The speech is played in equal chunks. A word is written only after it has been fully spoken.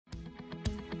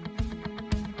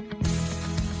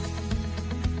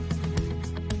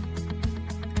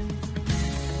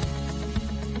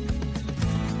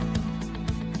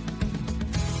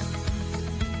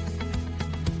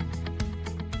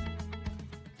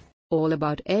All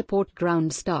about airport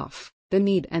ground staff. The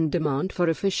need and demand for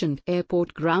efficient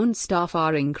airport ground staff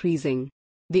are increasing.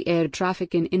 The air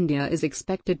traffic in India is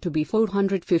expected to be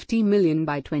 450 million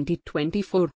by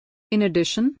 2024. In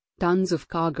addition, tons of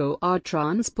cargo are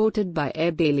transported by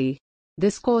air daily.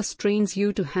 This course trains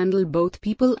you to handle both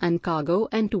people and cargo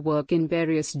and to work in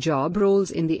various job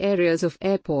roles in the areas of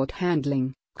airport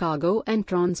handling, cargo and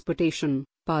transportation,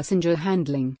 passenger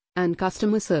handling, and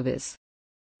customer service.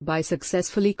 By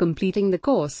successfully completing the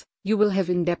course, you will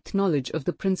have in-depth knowledge of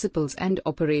the principles and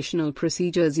operational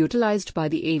procedures utilized by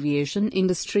the aviation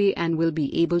industry and will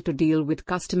be able to deal with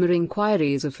customer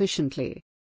inquiries efficiently.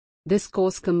 This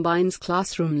course combines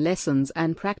classroom lessons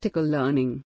and practical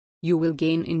learning. You will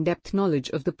gain in-depth knowledge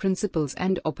of the principles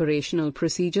and operational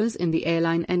procedures in the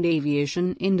airline and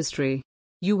aviation industry.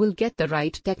 You will get the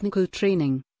right technical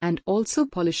training, and also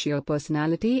polish your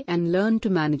personality and learn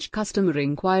to manage customer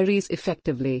inquiries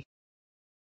effectively.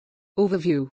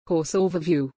 Overview, course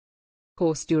overview.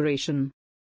 Course duration.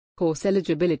 Course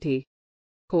eligibility.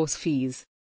 Course fees.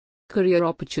 Career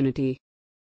opportunity.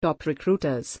 Top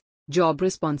recruiters. Job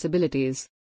responsibilities.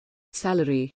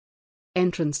 Salary.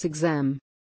 Entrance exam.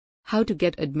 How to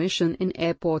get admission in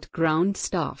airport ground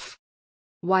staff.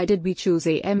 Why did we choose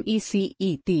AME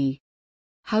CET?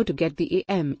 How to get the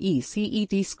AME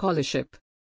CET scholarship.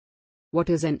 What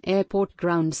is an airport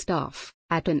ground staff?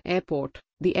 At an airport,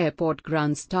 the airport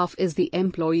ground staff is the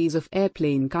employees of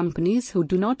airplane companies who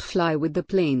do not fly with the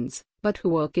planes, but who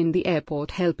work in the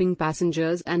airport helping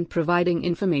passengers and providing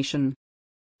information.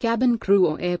 Cabin crew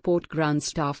or airport ground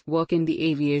staff work in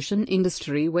the aviation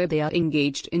industry where they are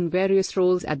engaged in various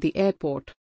roles at the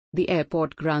airport. The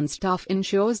airport ground staff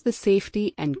ensures the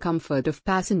safety and comfort of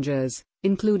passengers,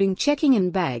 including checking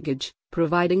in baggage,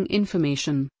 providing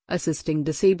information, assisting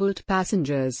disabled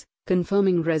passengers,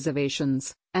 confirming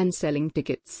reservations, and selling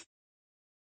tickets.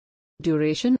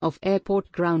 Duration of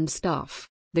airport ground staff.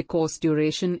 The course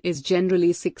duration is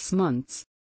generally 6 months.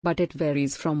 But it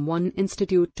varies from one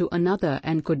institute to another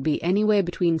and could be anywhere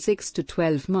between 6 to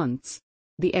 12 months.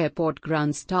 The airport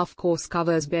ground staff course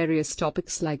covers various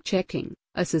topics like checking,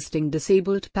 assisting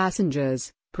disabled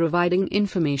passengers, providing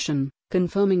information,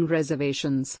 confirming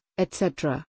reservations,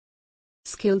 etc.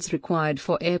 Skills required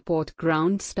for airport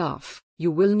ground staff. You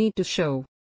will need to show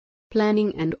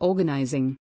planning and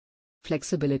organizing,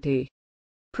 flexibility,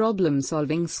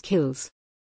 problem-solving skills,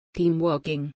 team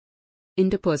working,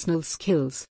 interpersonal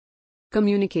skills,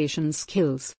 communication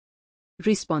skills,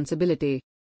 responsibility,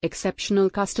 exceptional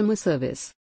customer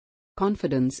service,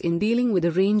 confidence in dealing with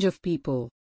a range of people.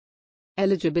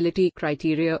 Eligibility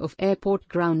criteria of airport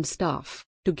ground staff.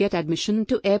 To get admission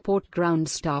to airport ground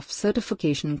staff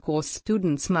certification course,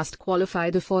 students must qualify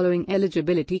the following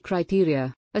eligibility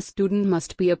criteria. A student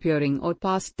must be appearing or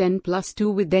pass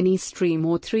 10+2 with any stream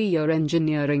or 3-year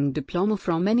engineering diploma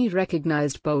from any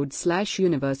recognized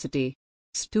board/university.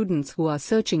 Students who are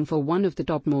searching for one of the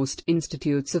topmost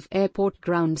institutes of airport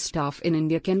ground staff in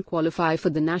India can qualify for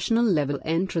the national level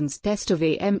entrance test of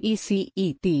AME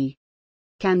CET.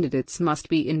 Candidates must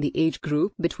be in the age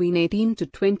group between 18 to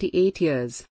 28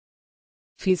 years.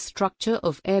 Fees structure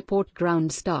of airport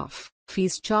ground staff.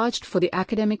 Fees charged for the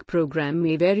academic program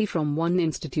may vary from one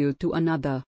institute to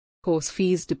another. Course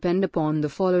fees depend upon the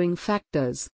following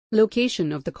factors: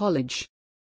 location of the college,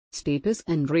 status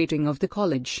and rating of the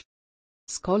college,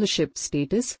 scholarship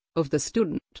status of the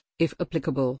student, if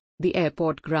applicable. The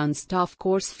airport ground staff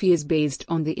course fee is based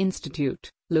on the institute,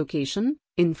 location,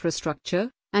 infrastructure,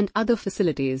 and other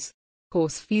facilities.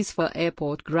 Course fees for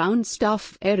airport ground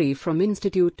staff vary from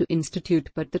institute to institute,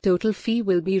 but the total fee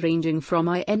will be ranging from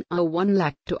INR 1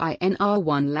 lakh to INR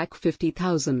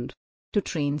 1,50,000. To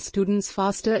train students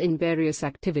faster in various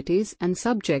activities and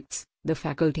subjects, the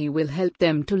faculty will help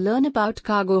them to learn about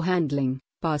cargo handling,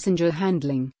 passenger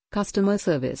handling, customer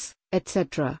service,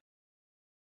 etc.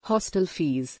 Hostel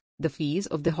fees. The fees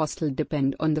of the hostel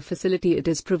depend on the facility it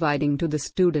is providing to the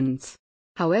students.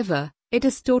 However, it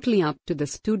is totally up to the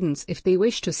students if they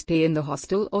wish to stay in the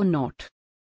hostel or not.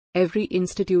 Every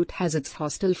institute has its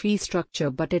hostel fee structure,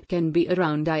 but it can be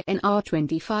around INR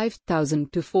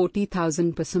 25,000 to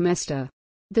 40,000 per semester.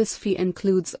 This fee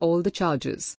includes all the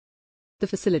charges. The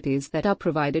facilities that are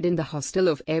provided in the hostel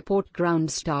of airport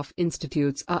ground staff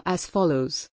institutes are as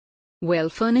follows: well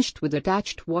furnished with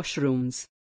attached washrooms,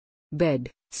 bed,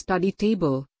 study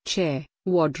table, chair,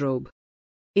 wardrobe,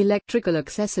 electrical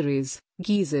accessories,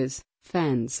 geysers,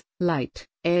 fans, light,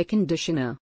 air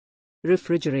conditioner,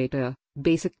 refrigerator,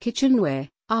 basic kitchenware,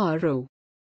 RO,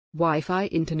 Wi-Fi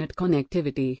internet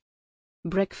connectivity,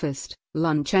 breakfast,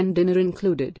 lunch and dinner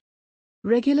included,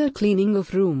 regular cleaning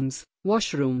of rooms,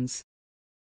 washrooms,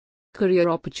 Career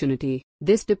opportunity.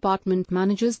 This department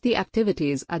manages the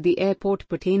activities at the airport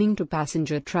pertaining to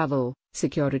passenger travel,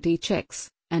 security checks,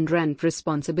 and rent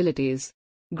responsibilities.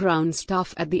 Ground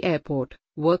staff at the airport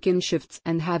work in shifts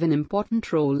and have an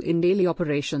important role in daily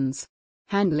operations.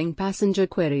 Handling passenger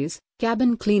queries,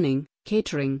 cabin cleaning,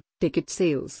 catering, ticket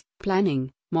sales,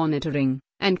 planning, monitoring,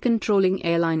 and controlling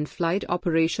airline flight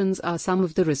operations are some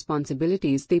of the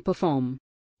responsibilities they perform.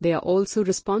 They are also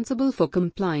responsible for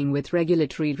complying with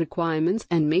regulatory requirements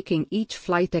and making each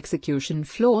flight execution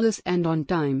flawless and on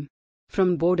time.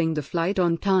 From boarding the flight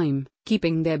on time,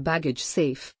 keeping their baggage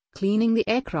safe, cleaning the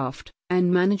aircraft,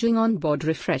 and managing on-board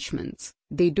refreshments,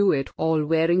 they do it all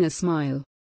wearing a smile.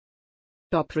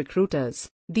 Top recruiters.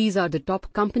 These are the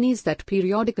top companies that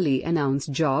periodically announce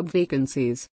job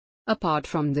vacancies. Apart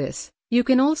from this, you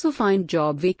can also find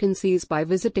job vacancies by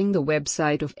visiting the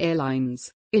website of airlines: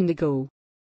 Indigo,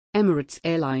 Emirates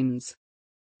Airlines,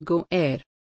 Go Air,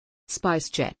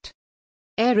 SpiceJet,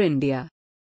 Air India,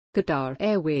 Qatar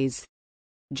Airways,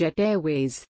 Jet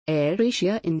Airways,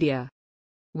 AirAsia India,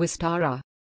 Vistara,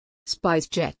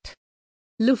 SpiceJet,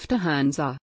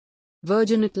 Lufthansa,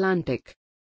 Virgin Atlantic,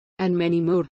 and many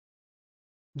more.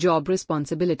 Job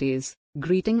responsibilities: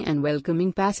 greeting and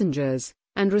welcoming passengers,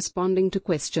 and responding to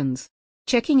questions,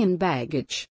 checking in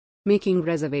baggage, making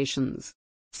reservations,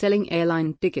 selling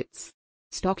airline tickets,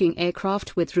 stocking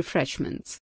aircraft with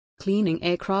refreshments, cleaning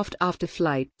aircraft after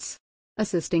flights,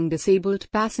 assisting disabled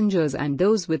passengers and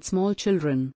those with small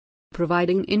children,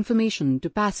 providing information to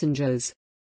passengers.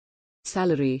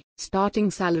 Salary. Starting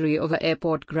salary of an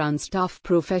airport ground staff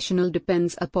professional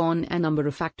depends upon a number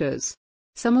of factors.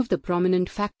 Some of the prominent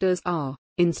factors are: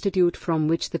 institute from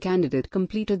which the candidate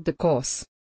completed the course,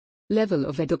 level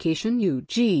of education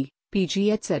UG,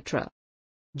 PG, etc.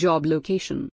 Job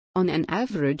location. On an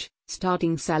average,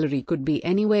 starting salary could be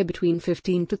anywhere between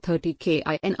 15 to 30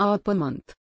 kINR per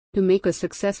month. To make a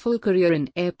successful career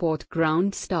in airport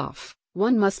ground staff,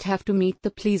 one must have to meet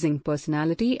the pleasing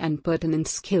personality and pertinent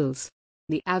skills.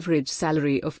 The average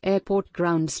salary of airport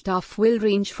ground staff will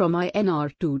range from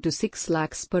INR 2 to 6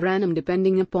 lakhs per annum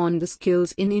depending upon the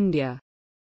skills in India.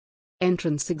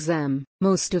 Entrance exam.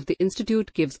 Most of the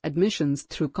institute gives admissions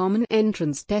through Common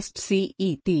Entrance Test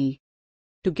CET.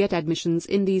 To get admissions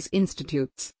in these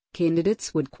institutes,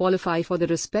 candidates would qualify for the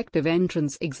respective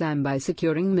entrance exam by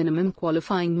securing minimum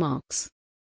qualifying marks.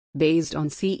 Based on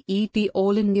CET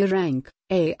All India Rank,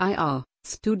 AIR,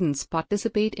 students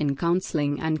participate in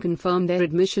counselling and confirm their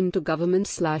admission to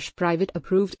government/private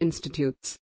approved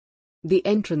institutes. The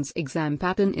entrance exam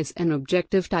pattern is an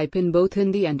objective type in both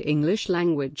Hindi and English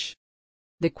language.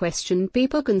 The question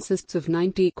paper consists of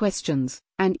 90 questions,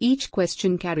 and each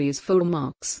question carries 4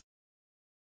 marks.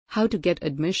 How to get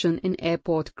admission in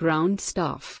airport ground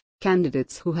staff.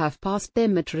 Candidates who have passed their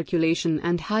matriculation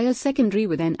and higher secondary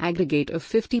with an aggregate of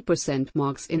 50%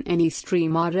 marks in any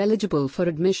stream are eligible for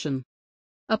admission.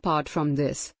 Apart from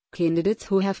this, candidates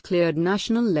who have cleared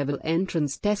national level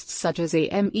entrance tests such as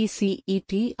AME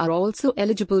CET are also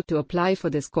eligible to apply for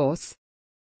this course.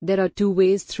 There are 2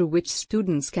 ways through which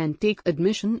students can take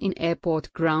admission in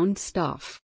airport ground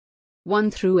staff.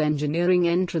 One through engineering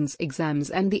entrance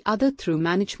exams and the other through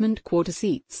management quota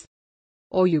seats.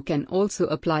 Or you can also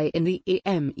apply in the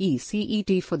AME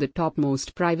CET for the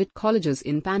topmost private colleges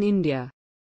in Pan-India.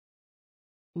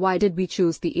 Why did we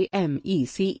choose the AME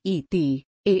CET?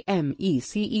 AME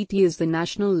CET is the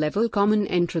national level common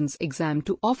entrance exam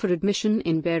to offer admission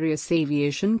in various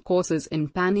aviation courses in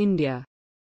Pan-India.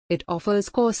 It offers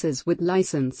courses with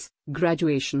license,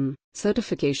 graduation,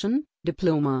 certification,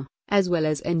 diploma, as well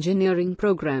as engineering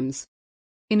programs.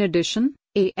 In addition,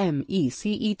 AME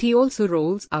CET also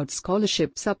rolls out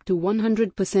scholarships up to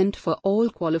 100% for all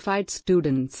qualified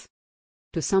students.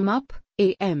 To sum up,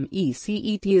 AME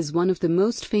CET is one of the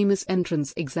most famous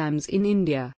entrance exams in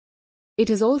India. It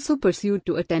is also pursued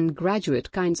to attend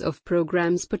graduate kinds of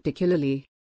programs particularly.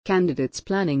 Candidates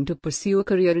planning to pursue a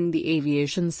career in the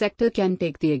aviation sector can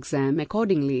take the exam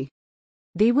accordingly.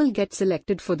 They will get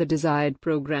selected for the desired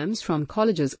programs from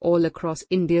colleges all across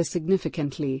India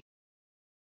significantly.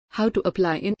 How to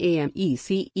apply in AME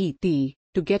CET?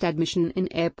 To get admission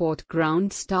in airport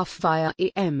ground staff via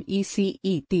AME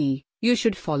CET, you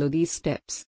should follow these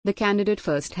steps. The candidate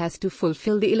first has to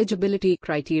fulfill the eligibility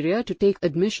criteria to take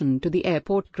admission to the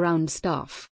airport ground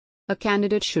staff. A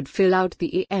candidate should fill out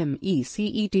the AME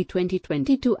CET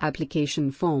 2022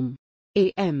 application form.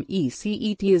 AME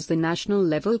CET is the national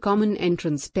level common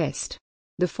entrance test.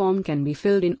 The form can be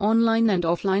filled in online and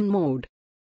offline mode.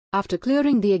 After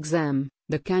clearing the exam,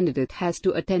 The candidate has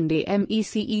to attend AME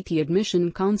CET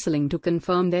admission counseling to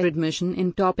confirm their admission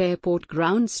in top airport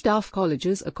ground staff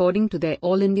colleges according to their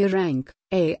All India rank,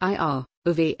 AIR,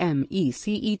 of AME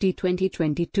CET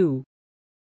 2022.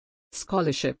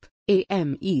 Scholarship.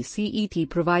 AME CET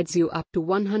provides you up to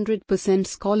 100%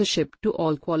 scholarship to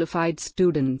all qualified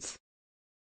students.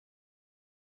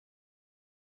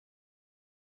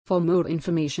 For more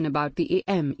information about the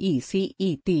AME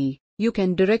CET, you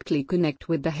can directly connect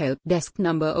with the help desk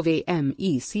number of AME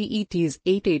CET's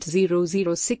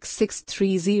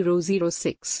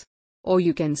 8800663006. Or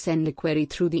you can send a query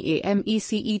through the AME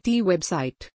CET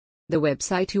website. The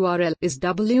website URL is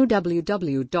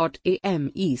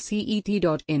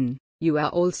www.amecet.in. You are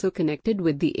also connected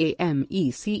with the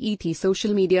AME CET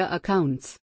social media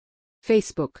accounts: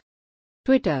 Facebook,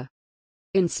 Twitter,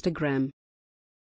 Instagram,